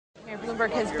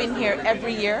Bloomberg has been here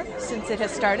every year since it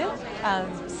has started,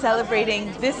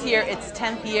 celebrating this year its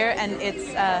 10th year and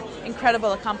its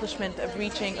incredible accomplishment of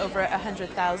reaching over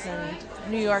 100,000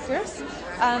 New Yorkers.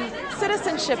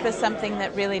 Citizenship is something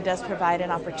that really does provide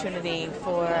an opportunity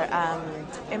for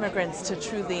immigrants to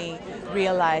truly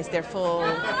realize their full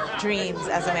dreams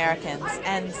as Americans.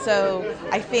 And so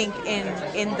I think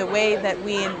in the way that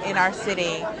we in our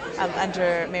city,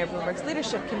 under Mayor Bloomberg's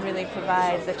leadership, can really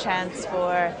provide the chance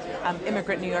for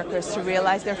immigrant New Yorkers to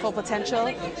realize their full potential,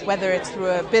 whether it's through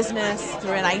a business,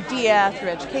 through an idea, through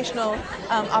educational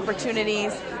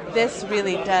opportunities. This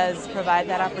really does provide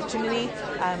that opportunity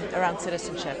around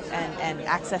citizenship and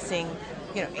accessing,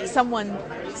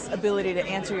 someone's ability to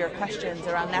answer your questions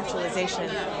around naturalization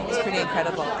is pretty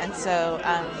incredible. And so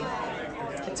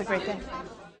it's a great thing.